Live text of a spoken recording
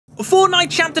Fortnite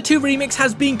Chapter 2 Remix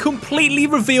has been completely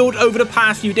revealed over the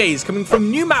past few days, coming from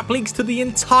new map leaks to the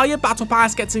entire Battle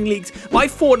Pass getting leaked by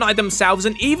Fortnite themselves,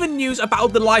 and even news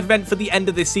about the live event for the end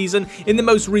of this season in the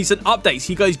most recent updates.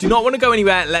 You guys do not want to go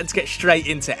anywhere, let's get straight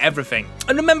into everything.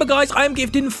 And remember guys, I am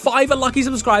gifting 5 lucky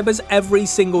subscribers every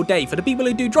single day. For the people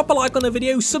who do, drop a like on the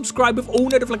video, subscribe with all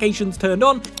notifications turned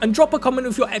on, and drop a comment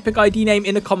with your epic ID name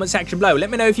in the comment section below. Let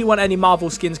me know if you want any Marvel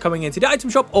skins coming into the item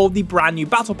shop or the brand new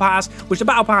Battle Pass, which the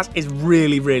Battle Pass is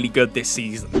really good this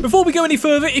season. Before we go any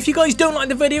further, if you guys don't like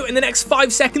the video, in the next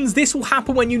 5 seconds, this will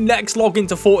happen when you next log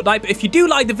into Fortnite. But if you do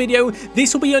like the video,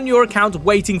 this will be on your account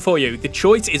waiting for you. The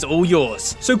choice is all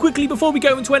yours. So quickly, before we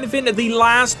go into anything, the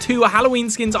last 2 Halloween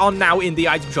skins are now in the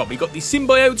item shop. We got the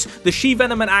Symbiotes, the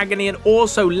She-Venom and Agony, and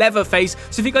also Leatherface.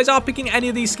 So if you guys are picking any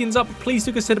of these skins up, please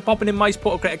do consider popping in my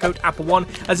support credit code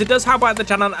XApplezz, as it does help out the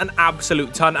channel an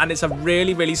absolute ton, and it's a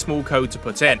really small code to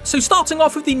put in. So starting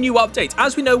off with the new update,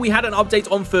 as we know, we had an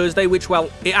update on Thursday, which, well,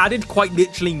 it added quite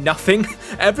literally nothing.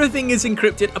 Everything is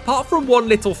encrypted apart from one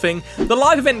little thing. The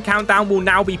live event countdown will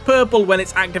now be purple when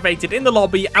it's activated in the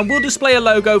lobby, and will display a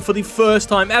logo for the first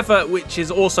time ever, which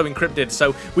is also encrypted,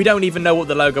 so we don't even know what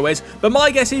the logo is. But my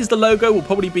guess is the logo will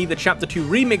probably be the Chapter 2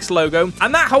 Remix logo,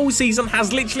 and that whole season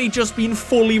has literally just been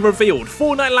fully revealed.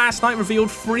 Fortnite last night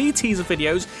revealed 3 teaser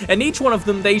videos, and each one of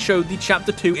them they showed the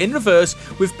Chapter 2 in reverse,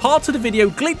 with parts of the video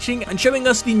glitching and showing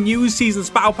us the new season's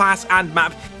Battle Pass and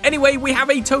map. Anyway, we have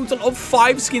a total of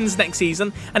 5 skins next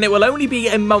season, and it will only be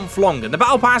a month long, and the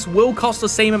Battle Pass will cost the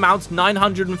same amount,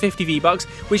 950 V-Bucks,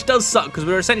 which does suck because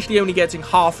we're essentially only getting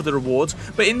half of the rewards.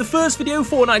 But in the first video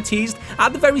Fortnite teased,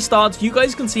 at the very start, you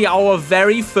guys can see our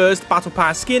very first Battle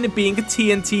Pass skin being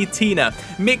TNT Tina,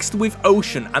 mixed with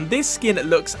Ocean, and this skin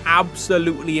looks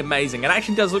absolutely amazing. It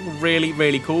actually does look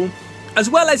really cool. As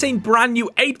well as a brand new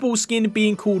 8-ball skin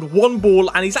being called 1 Ball,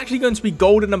 and he's actually going to be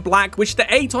golden and black, which the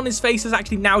 8 on his face has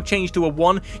actually now changed to a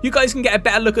 1. You guys can get a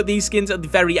better look at these skins at the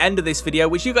very end of this video,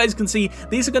 which you guys can see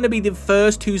these are going to be the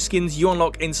first 2 skins you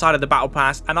unlock inside of the Battle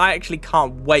Pass, and I actually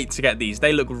can't wait to get these.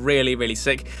 They look really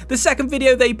sick. The second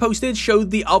video they posted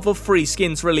showed the other 3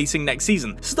 skins releasing next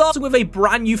season, starting with a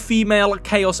brand new female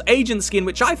Chaos Agent skin,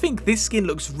 which I think this skin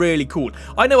looks really cool.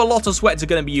 I know a lot of sweats are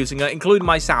going to be using it, including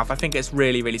myself. I think it's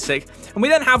really sick. And we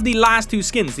then have the last 2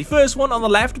 skins. The first one on the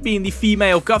left being the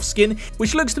female Guff skin,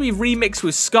 which looks to be remixed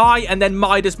with Sky, and then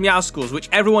Midas Meowscles, which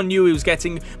everyone knew he was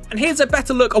getting. And here's a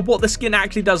better look at what the skin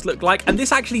actually does look like, and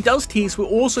this actually does tease we're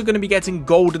also going to be getting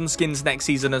golden skins next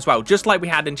season as well, just like we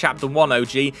had in Chapter 1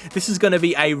 OG. This is going to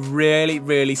be a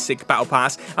really sick Battle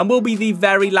Pass, and will be the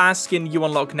very last skin you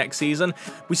unlock next season.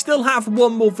 We still have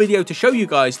one more video to show you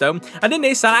guys though, and in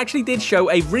this I actually did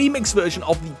show a remix version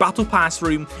of the Battle Pass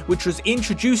room, which was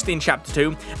introduced in Chapter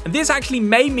 2, and this actually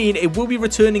may mean it will be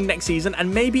returning next season,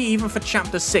 and maybe even for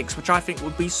Chapter 6, which I think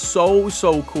would be so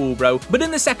cool, bro. But in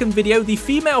the second video, the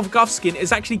female Guff skin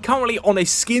is actually currently on a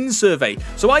skin survey,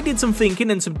 so I did some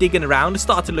thinking and some digging around,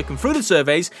 started looking through the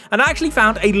surveys, and I actually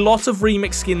found a lot of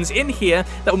remix skins in here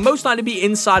that will most likely be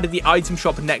inside of the item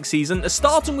shop next season,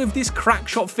 starting with this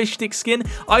Crackshot Fish Stick skin.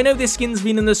 I know this skin's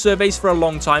been in the surveys for a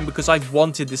long time because I've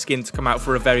wanted this skin to come out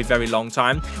for a very long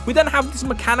time. We then have this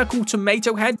Mechanical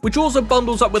Tomato Head, which also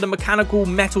bundles up with a Mechanical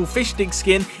Metal Fish Stick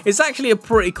skin. It's actually a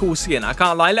pretty cool skin, I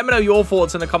can't lie. Let me know your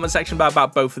thoughts in the comment section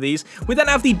about both of these. We then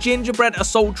have the Gingerbread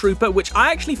Assault Trooper, which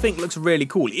I actually think looks really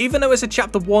cool. Even though it's a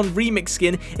Chapter 1 remix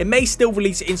skin, it may still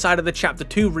release inside of the Chapter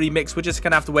 2 remix. We're just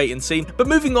gonna have to wait and see. But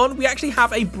moving on, we actually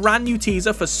have a brand new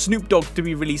teaser for Snoop Dogg to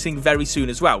be releasing very soon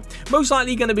as well. Most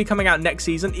likely going to be coming out next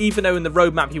season, even though in the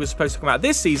roadmap he was supposed to come out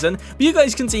this season. But you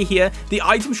guys can see here the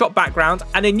item shop background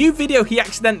and a new video he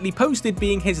accidentally posted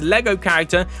being his Lego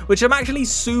character, which I'm actually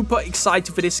super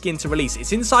excited for this skin to release.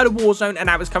 It's inside of Warzone, and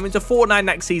now it's coming to Fortnite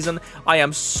next season. I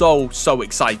am so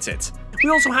excited. We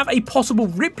also have a possible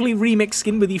Ripley remix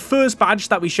skin with the first badge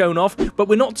that we've shown off, but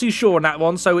we're not too sure on that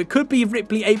one, so it could be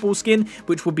Ripley 8-ball skin,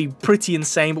 which would be pretty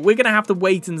insane, but we're going to have to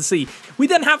wait and see. We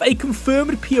then have a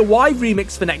confirmed POI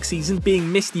remix for next season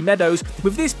being Misty Meadows,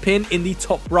 with this pin in the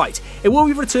top right. It will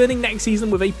be returning next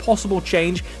season with a possible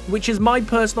change, which is my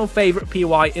personal favourite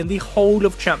POI in the whole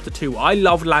of Chapter 2. I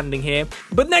love landing here.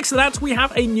 But next to that, we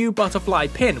have a new butterfly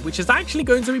pin, which is actually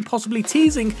going to be possibly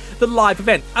teasing the live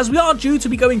event, as we are due to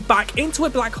be going back into into a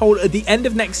black hole at the end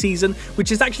of next season,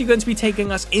 which is actually going to be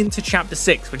taking us into Chapter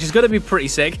 6, which is going to be pretty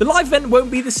sick. The live event won't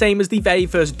be the same as the very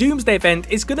first Doomsday event.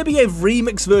 It's going to be a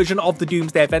remix version of the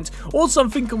Doomsday event, or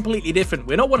something completely different.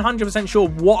 We're not 100% sure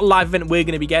what live event we're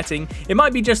going to be getting. It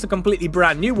might be just a completely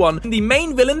brand new one. The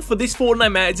main villain for this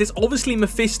Fortnite meta is obviously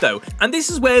Mephisto, and this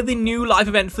is where the new live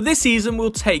event for this season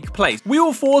will take place. We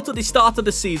all thought at the start of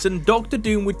the season, Dr.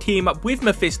 Doom would team up with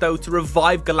Mephisto to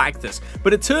revive Galactus,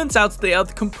 but it turns out they are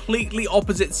the completely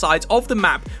opposite sides of the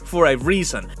map for a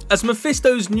reason, as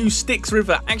Mephisto's new Styx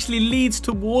River actually leads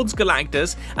towards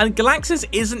Galactus, and Galactus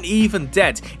isn't even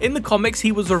dead. In the comics,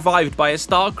 he was revived by a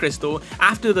star crystal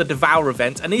after the Devour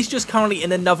event, and he's just currently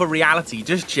in another reality,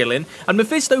 just chilling, and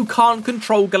Mephisto can't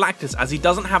control Galactus as he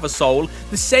doesn't have a soul.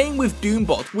 The same with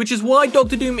Doombot, which is why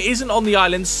Dr. Doom isn't on the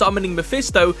island summoning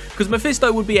Mephisto, because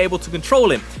Mephisto would be able to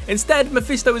control him. Instead,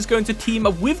 Mephisto is going to team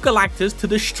up with Galactus to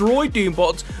destroy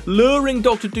Doombot, luring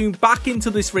Dr. Doom back into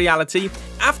this reality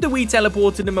after we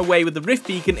teleported him away with the Rift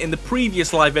Beacon in the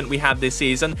previous live event we had this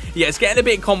season. Yeah, it's getting a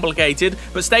bit complicated,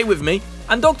 but stay with me.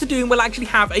 And Dr. Doom will actually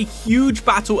have a huge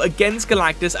battle against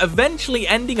Galactus, eventually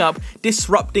ending up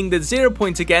disrupting the 0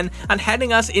 point again and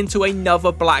heading us into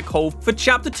another black hole for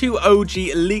Chapter 2 OG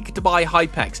leaked by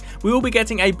Hypex. We will be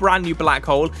getting a brand new black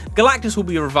hole, Galactus will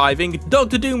be reviving,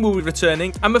 Dr. Doom will be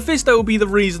returning, and Mephisto will be the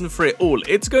reason for it all.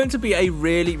 It's going to be a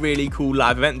really cool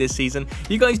live event this season.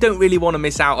 You guys don't really want to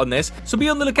miss out on this, so be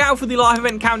on the lookout for the live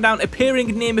event countdown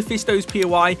appearing near Mephisto's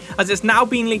POI, as it's now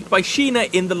being leaked by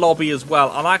Sheena in the lobby as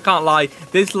well, and I can't lie,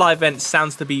 this live event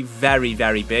sounds to be very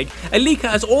big. A leaker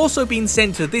has also been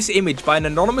sent to this image by an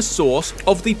anonymous source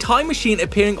of the time machine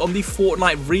appearing on the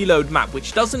Fortnite reload map,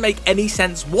 which doesn't make any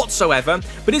sense whatsoever,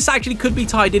 but this actually could be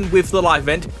tied in with the live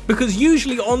event, because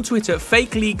usually on Twitter,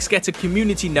 fake leaks get a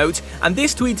community note, and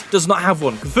this tweet does not have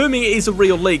one, confirming it is a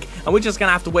real leak, and we're just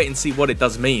gonna have to wait and see what it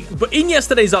does mean. But in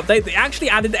yesterday's update, they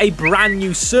actually added a brand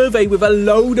new survey with a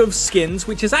load of skins,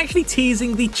 which is actually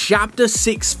teasing the Chapter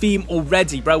 6 theme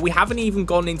already, bro. We haven't even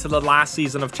gone into the last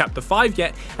season of Chapter 5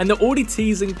 yet, and they're already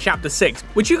teasing Chapter 6,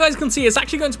 which you guys can see is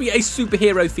actually going to be a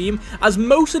superhero theme, as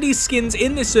most of these skins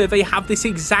in this survey have this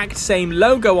exact same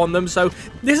logo on them. So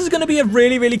this is going to be a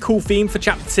really cool theme for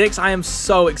Chapter 6. I am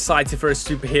so excited for a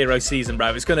superhero season,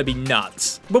 bro. It's going to be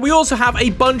nuts. But we also have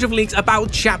a bunch of leaks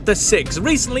about Chapter 6.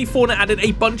 Recently, Fortnite added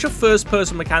a bunch of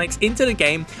first-person mechanics into the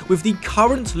game with the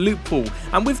current loot pool,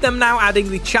 and with them now adding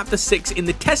the Chapter 6 in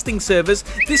the testing servers,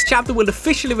 this chapter will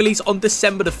officially release on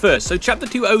December the 1st. So Chapter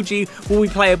 2 OG will be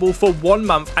playable for 1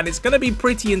 month, and it's going to be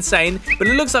pretty insane, but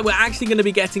it looks like we're actually going to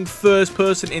be getting first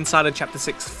person inside of Chapter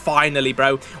 6 finally,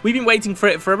 bro. We've been waiting for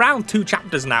it for around 2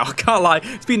 chapters now. I can't lie,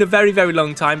 it's been a very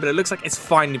long time, but it looks like it's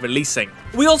finally releasing.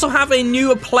 We also have a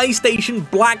new PlayStation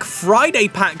Black Friday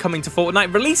pack coming to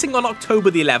Fortnite, releasing on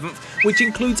October the 11th, which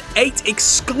includes 8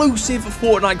 exclusive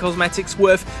Fortnite cosmetics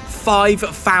worth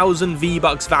 5,000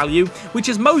 V-Bucks value, which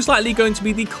is most likely going to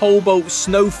be the Cobalt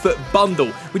Snowfoot bundle,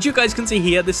 which you guys can see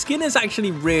here. The skin is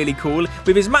actually really cool,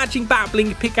 with his matching back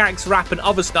bling, pickaxe, wrap, and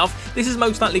other stuff. This is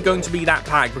most likely going to be that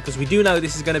pack, because we do know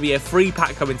this is going to be a free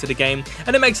pack coming to the game,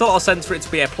 and it makes a lot of sense for it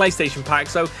to be a PlayStation pack,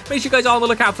 so make sure you guys are on the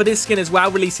lookout for this skin as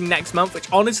well, releasing next month,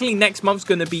 which honestly, next month's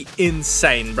going to be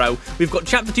insane, bro. We've got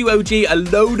Chapter 2 OG, a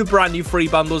load of brand new free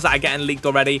bundles that are getting leaked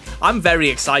already. I'm very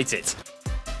excited.